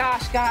Oh my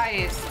gosh,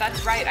 guys.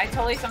 That's right. I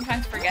totally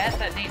sometimes forget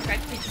that Nate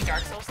tried to teach me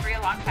Dark Souls 3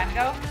 a long time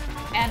ago.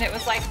 And it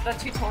was like the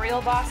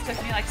tutorial boss took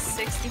me like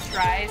 60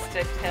 tries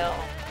to kill.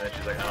 And then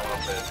she's like, I don't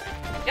want this.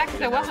 Yeah,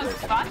 because it wasn't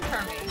fun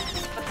for me.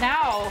 But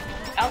now,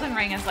 Elden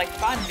Ring is like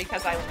fun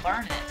because I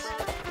learn it.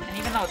 And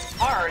even though it's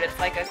hard, it's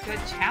like a good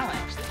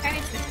challenge. This guy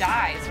needs to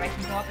die so I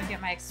can go up and get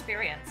my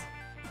experience.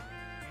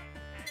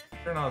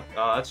 Turn on.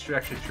 That's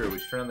actually true. We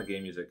should turn on the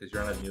game music because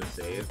you're on a new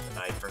save, and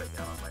I turn it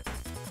down on my.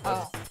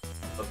 Oh.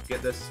 Let's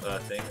get this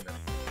thing and then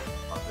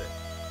pause it.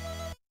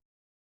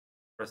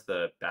 Press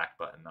the back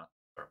button, not the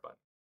start button.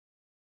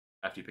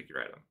 After you pick your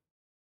item.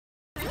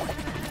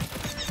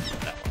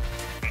 That one.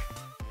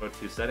 Go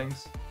to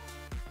settings.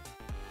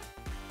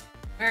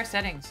 Where are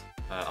settings?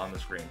 On the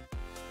screen.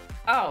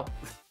 Oh.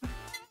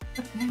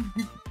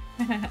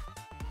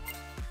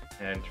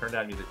 And turn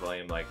down music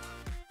volume like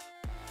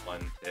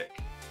 1 tick.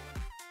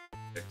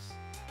 6.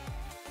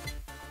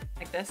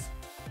 Like this?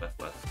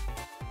 Less.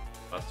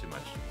 That's too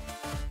much.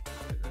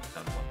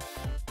 Down 1.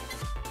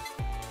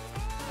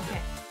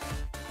 Okay.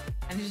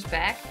 And just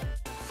back?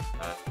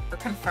 Or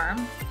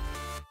confirm?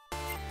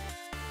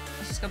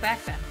 Let's just go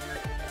back then.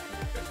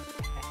 Okay.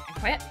 And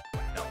quit?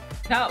 No.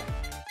 No.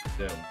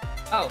 Zoom.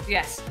 Oh,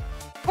 yes.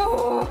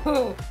 Ooh,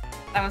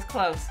 that was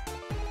close.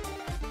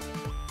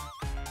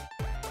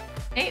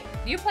 Nate,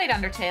 you played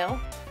Undertale.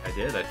 I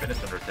did. I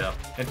finished Undertale.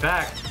 In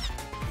fact,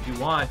 if you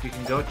want, you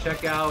can go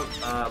check out,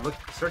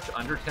 search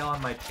Undertale on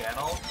my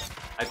channel.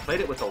 I played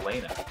it with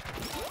Elena.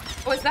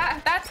 Was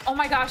that's, oh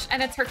my gosh,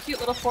 and it's her cute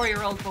little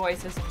 4-year-old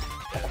voice, isn't it?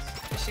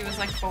 Yes. She was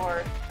like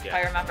 4, Yeah. if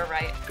I remember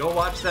right. Go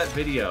watch that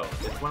video.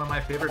 It's one of my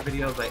favorite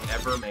videos I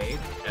ever made,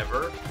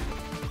 ever.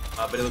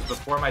 But it was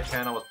before my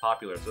channel was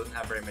popular, so it doesn't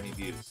have very many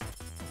views.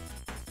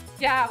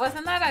 Yeah,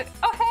 wasn't that a...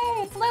 Oh,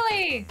 hey, it's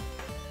Lily!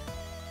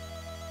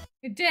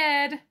 You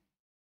did.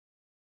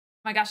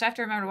 my gosh, I have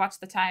to remember to watch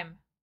the time.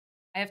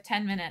 I have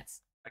 10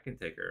 minutes. I can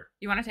take her.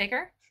 You want to take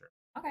her? Sure.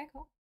 Okay,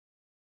 cool.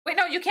 Wait,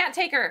 no, you can't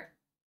take her.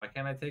 Why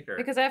can't I take her?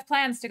 Because I have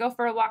plans to go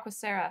for a walk with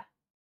Sarah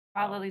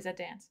while Lily's at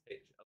dance. Hey,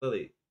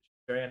 Lily,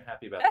 she's very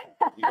unhappy about that.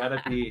 You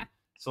gotta be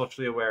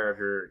socially aware of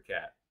your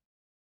cat.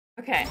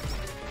 Okay.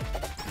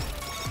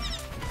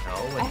 No,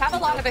 I have a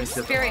lot of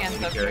experience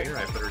of her.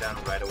 I put her down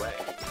right away.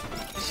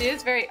 She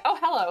is very... Oh,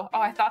 hello.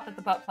 Oh, I thought that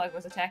the butt plug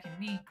was attacking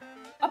me.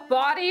 A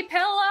body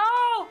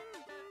pillow!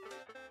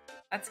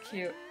 That's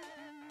cute.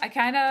 I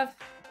kind of...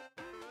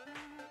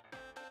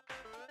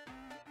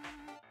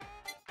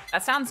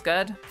 That sounds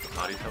good.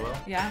 Body pillow?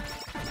 Yeah.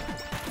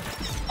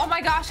 Oh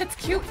my gosh, it's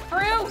cute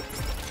fruit!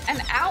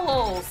 And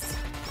owls!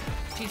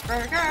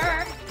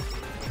 Cheeseburger!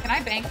 Can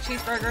I bank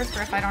cheeseburgers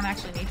for if I don't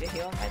actually need to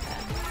heal by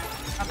then?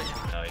 Probably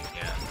not. No, you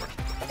can't.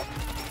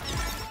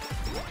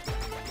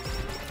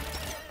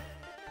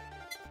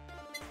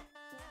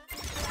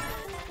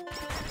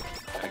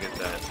 Gotta get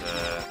that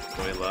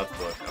Boy Love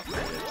book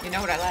upgraded. You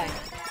know what I like.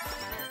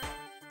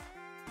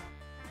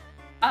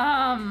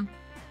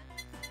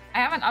 I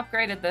haven't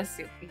upgraded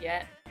this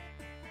yet.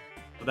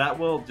 So that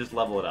will just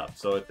level it up.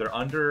 So if they're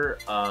under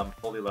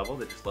fully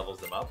leveled, it just levels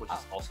them up, which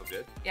is also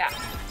good. Yeah.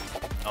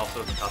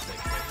 Also, it's cost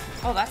anything.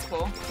 Oh, that's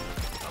cool.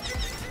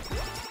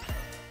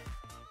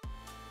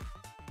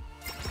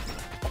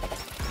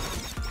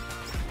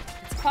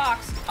 It's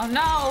clocks. Oh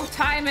no!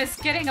 Time is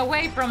getting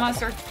away from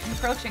us or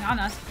encroaching on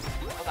us.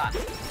 Hold on.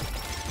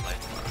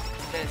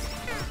 It is.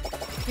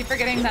 Keep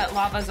forgetting that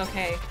lava's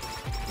okay.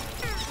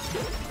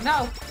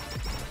 No!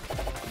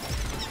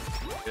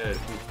 Good.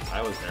 Ooh,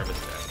 I was nervous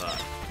there, I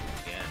thought.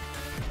 Again.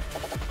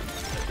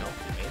 But no,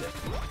 you made it.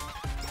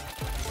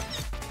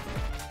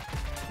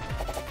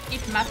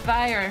 Keep my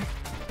fire.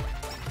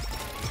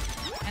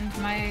 And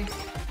my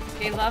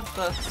gay love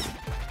books.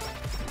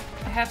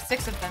 I have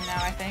 6 of them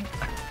now, I think.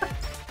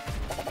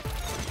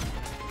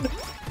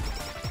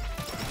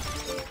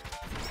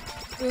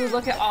 Ooh,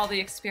 look at all the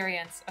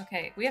experience.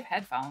 Okay, we have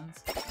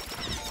headphones.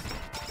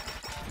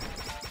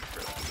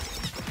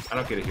 I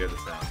don't get to hear the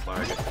sound.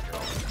 Lara gets to hear all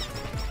the sound.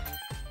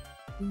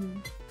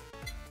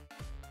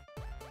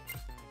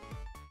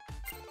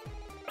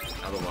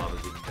 Now the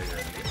lava's even bigger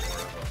and you get more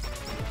of them.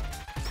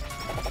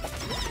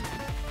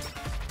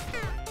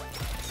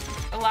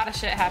 A lot of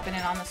shit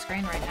happening on the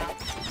screen right now.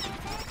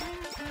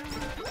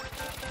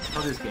 That's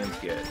how these games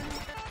get.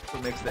 That's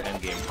what makes the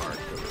end game hard,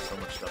 because there's so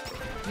much stuff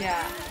going on.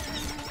 Yeah.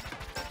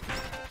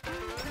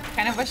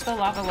 Kind of wish the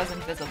lava was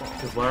invisible.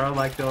 Because Lara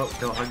liked Don't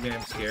Hug Me,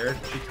 I'm Scared.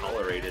 She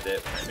tolerated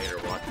it when I made her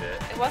watch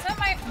it. It wasn't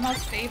my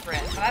most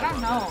favorite, but I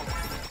don't know.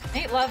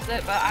 Nate loves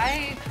it, but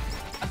a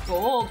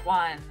gold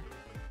one.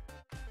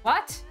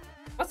 What?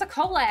 What's a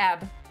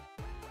collab?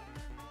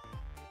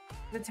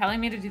 Is it telling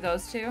me to do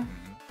those two?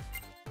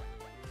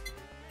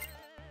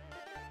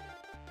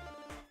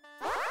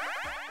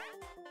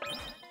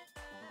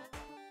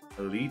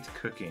 Elite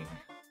Cooking.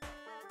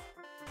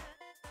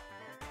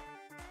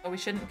 Oh, we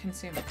shouldn't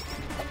consume it.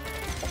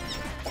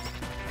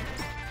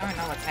 I don't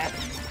know what's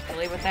happening.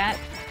 Really with that?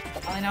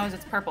 All I know is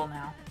it's purple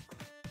now.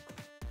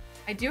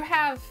 I do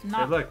have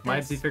not. Hey, look, this.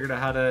 Mimesy figured out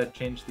how to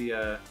change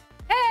the.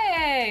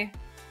 Hey!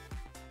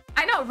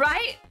 I know,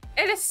 right?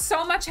 It is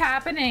so much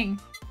happening.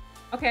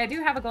 Okay, I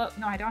do have a glow.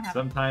 No, I don't have.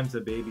 Sometimes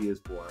a baby is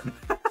born.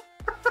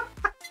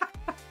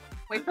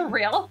 Wait, for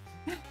real?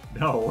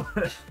 No.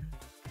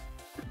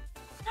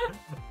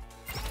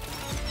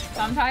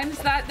 Sometimes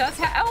that does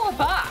have. Oh, a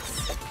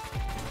boss!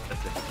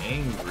 That's an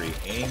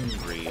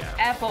angry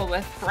Apple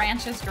with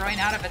branches growing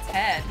out of its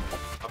head.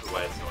 Probably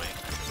why it's annoying.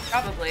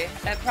 Probably.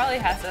 It probably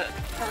has a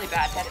really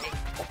bad headache.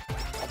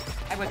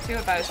 I would too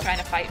if I was trying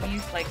to fight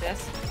me like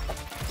this.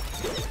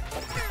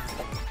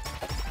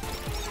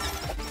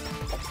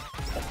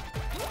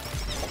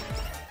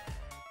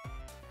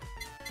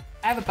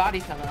 I have a body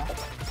pillow.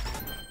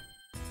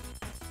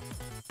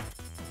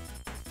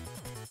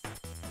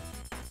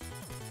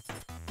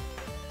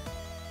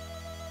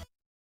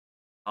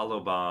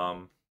 Hollow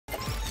bomb.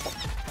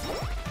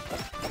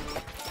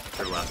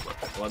 Your last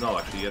weapon. Well, no,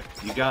 actually,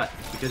 you got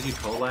because you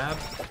collab.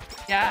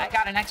 Yeah, I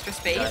got an extra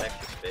space. You got an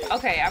extra space.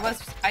 Okay,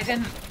 I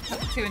didn't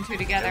put 2 and 2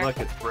 together. Hey, look,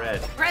 it's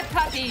bread. Bread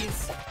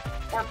puppies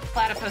or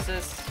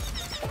platypuses.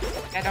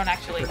 I don't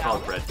actually They're know.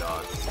 called bread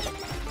dogs.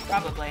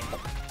 Probably.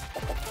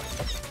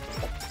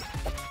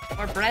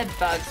 Or bread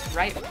bugs,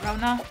 right,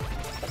 Rona?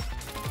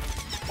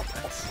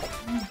 Nice.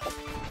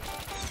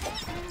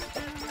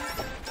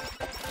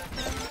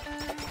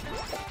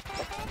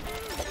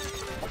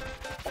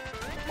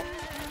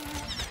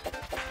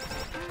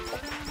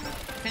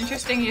 It's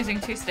interesting using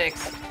 2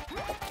 sticks.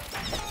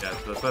 Yeah,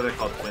 so that's why they're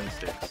called twin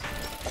sticks.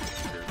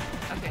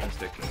 Okay.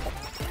 Sticking.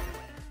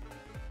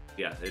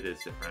 Yeah, it is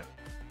different.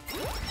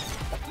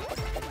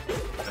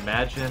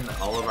 Imagine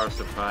all of our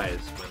surprise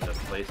when the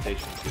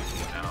PlayStation 2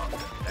 came out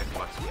and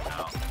Xbox came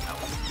out. That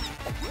was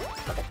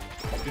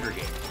computer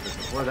games. Because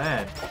before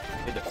then,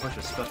 you had to push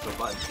a special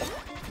button.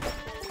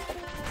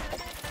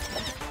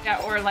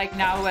 Yeah, or like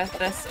now with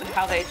this,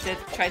 how they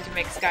tried to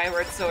make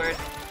Skyward Sword.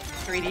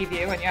 3D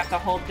view and you have to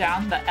hold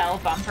down the L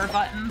bumper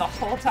button the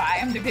whole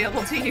time to be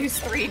able to use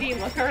 3D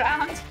look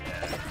around.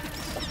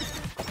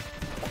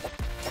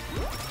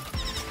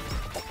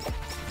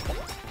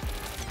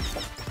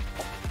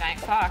 Giant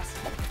fox.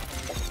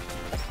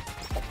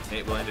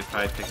 Nate willing to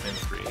try Pikmin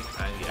 3.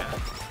 Yeah,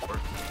 of course.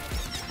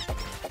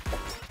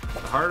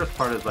 The hardest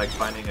part is like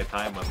finding a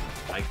time when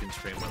I can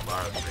stream when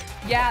Lara streams.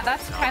 Yeah,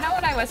 that's kind of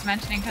what I was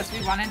mentioning because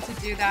we wanted to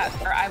do that,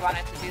 or I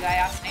wanted to do that. I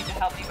asked Nate to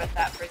help me with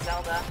that for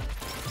Zelda. I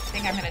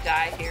think I'm gonna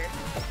die here.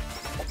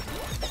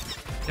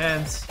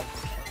 Tense.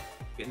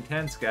 Getting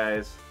tense,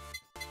 guys.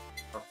 I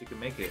don't know if you can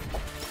make it.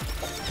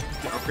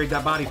 Upgrade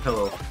that body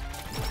pillow.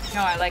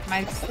 No, I like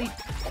my sleep.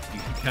 You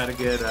gotta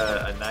get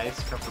a nice,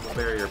 comfortable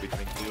barrier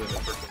between you and the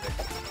person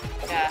next to you.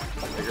 Yeah.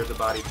 The bigger the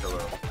body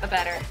pillow, the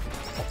better.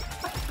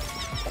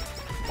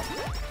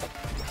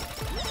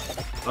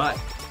 But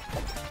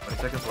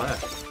 20 seconds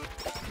left.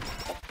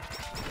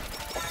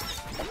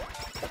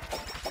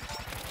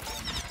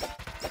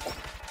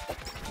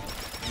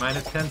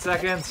 Minus 10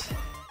 seconds.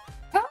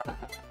 That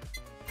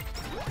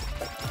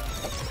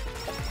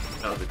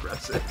was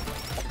aggressive.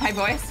 My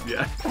voice?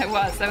 Yeah. It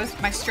was. That was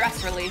my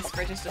stress release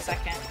for just a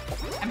second.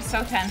 I'm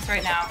so tense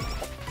right now.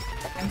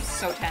 I'm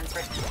so tense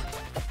right now.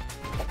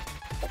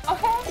 Oh,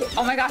 hey!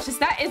 Oh my gosh, is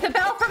that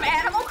Isabelle from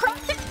Animal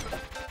Crossing?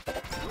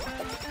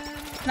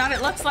 Not,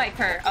 it looks like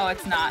her. Oh,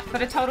 it's not.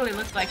 But it totally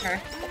looks like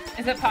her.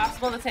 Is it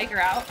possible to take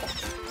her out?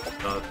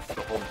 No, it's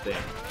the whole thing.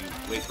 You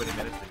wait 20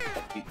 minutes and you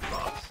beat the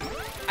boss.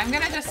 I'm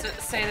gonna just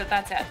say that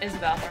that's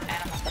Isabelle from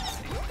Animal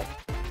Crossing.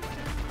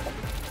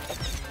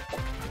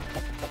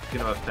 It's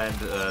gonna offend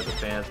the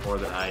fans more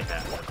than I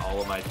have in all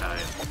of my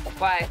time.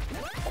 Why?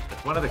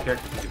 It's one of the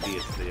characters you can be.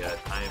 It's the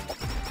time.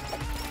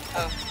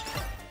 Oh.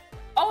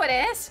 Oh, it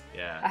is?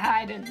 Yeah.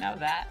 I didn't know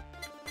that.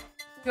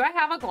 Do I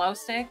have a glow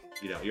stick?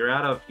 You know, you're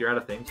out of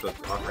things, so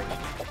it's offering you.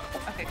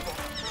 Okay, cool.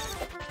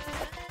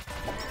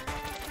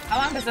 How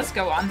long does this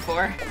go on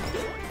for?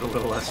 It's a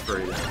little less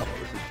furry than normal.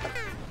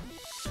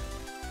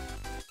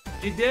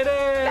 She did it!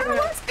 That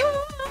was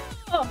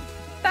cool!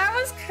 That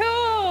was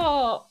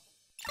cool!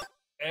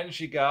 And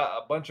she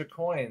got a bunch of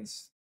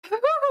coins.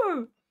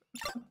 Woo!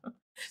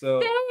 So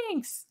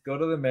thanks! go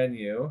to the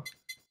menu.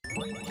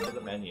 Go to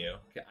the menu.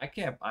 Okay, I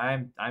can't.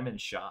 I'm in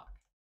shock.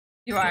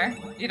 You are?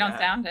 You don't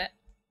sound it.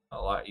 A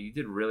lot. You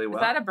did really well.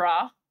 Is that a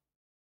bra?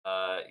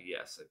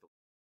 Yes. I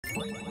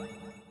believe.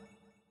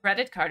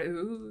 Reddit card.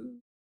 Ooh.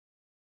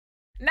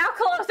 Now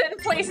close it,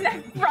 please.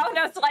 And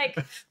Rona's like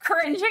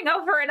cringing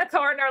over in a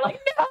corner,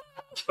 like, no!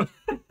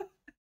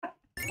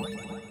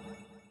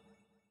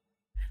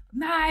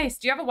 Nice.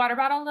 Do you have a water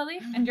bottle, Lily,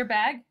 in your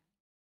bag?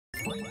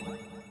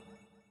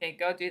 Okay,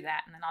 go do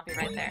that, and then I'll be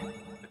right there.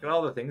 Look at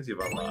all the things you've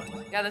unlocked.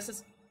 Yeah, this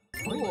is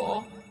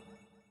cool.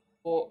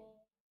 Cool.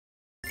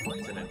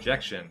 It's an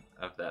injection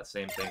of that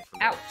same thing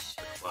from Ouch.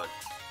 the plug.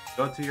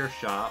 Go to your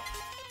shop.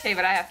 Okay,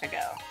 but I have to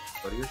go.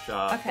 Go to your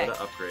shop. Okay. Go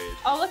to upgrade.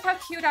 Oh, look how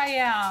cute I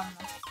am.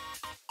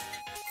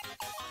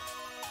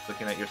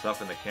 Looking at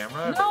yourself in the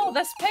camera? No,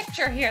 this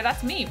picture here,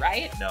 that's me,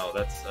 right? No,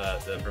 that's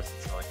the person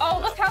selling Oh,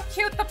 stuff. look how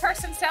cute the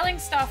person selling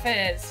stuff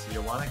is. So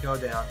you want to go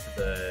down to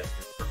the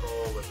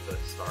circle with the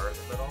star in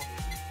the middle.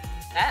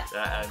 That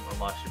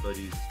unlocks your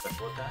ability to use a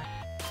special attack.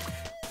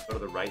 Go to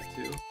the right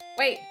too.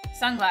 Wait,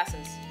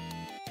 sunglasses.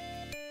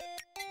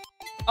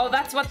 Oh,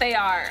 that's what they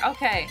are.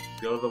 Okay.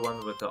 Go to the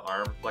one with the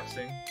arm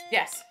flexing.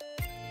 Yes.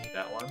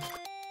 That one.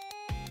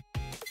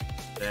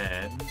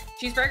 Then.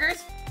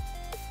 Cheeseburgers?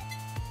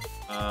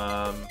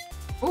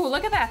 Ooh,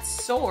 look at that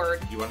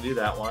sword. You want to do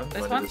that one. This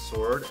you want one? to do the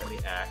sword and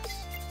the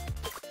axe.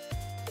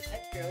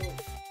 Let's go.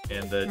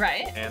 And the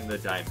and the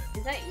diamond.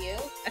 Is that you?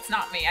 It's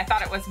not me. I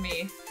thought it was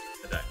me.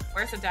 The diamond.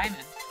 Where's the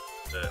diamond?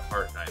 The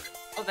heart diamond.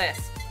 Oh, this.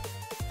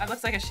 That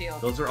looks like a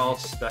shield. Those are all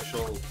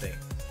special things.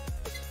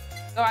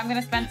 So I'm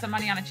gonna spend some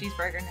money on a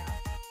cheeseburger now.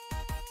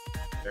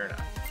 Fair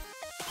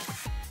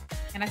enough.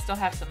 And I still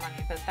have some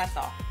money, but that's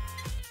all.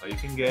 Oh, you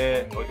can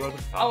get. Go to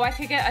the top. Oh, I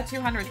could get a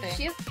 200 thing.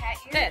 She has cat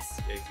ears? This.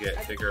 You can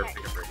get bigger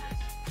burgers.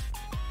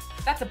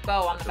 That's a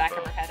bow on the back bow.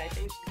 of her head, I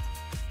think.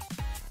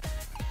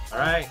 All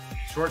right,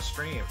 short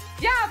stream.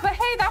 Yeah, but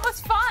hey, that was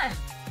fun.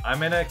 I'm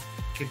gonna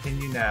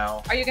continue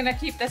now. Are you gonna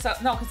keep this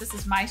up? No, because this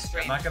is my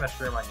stream. I'm not gonna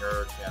stream on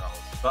your channels,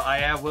 but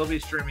I will be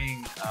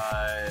streaming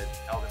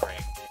Elden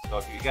Ring. So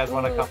if you guys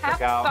want to come have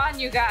check out fun,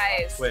 you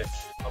guys. Twitch,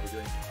 I'll be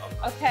doing.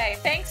 Okay,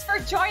 thanks for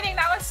joining.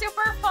 That was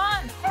super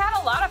fun. I had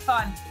a lot of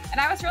fun. And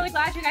I was really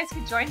glad you guys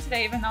could join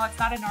today, even though it's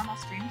not a normal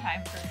stream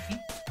time for me.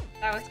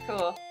 That was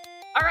cool.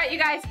 All right, you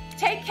guys,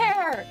 take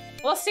care.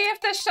 We'll see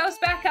if this shows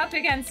back up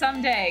again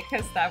someday,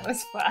 because that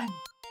was fun.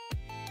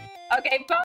 Okay, bye.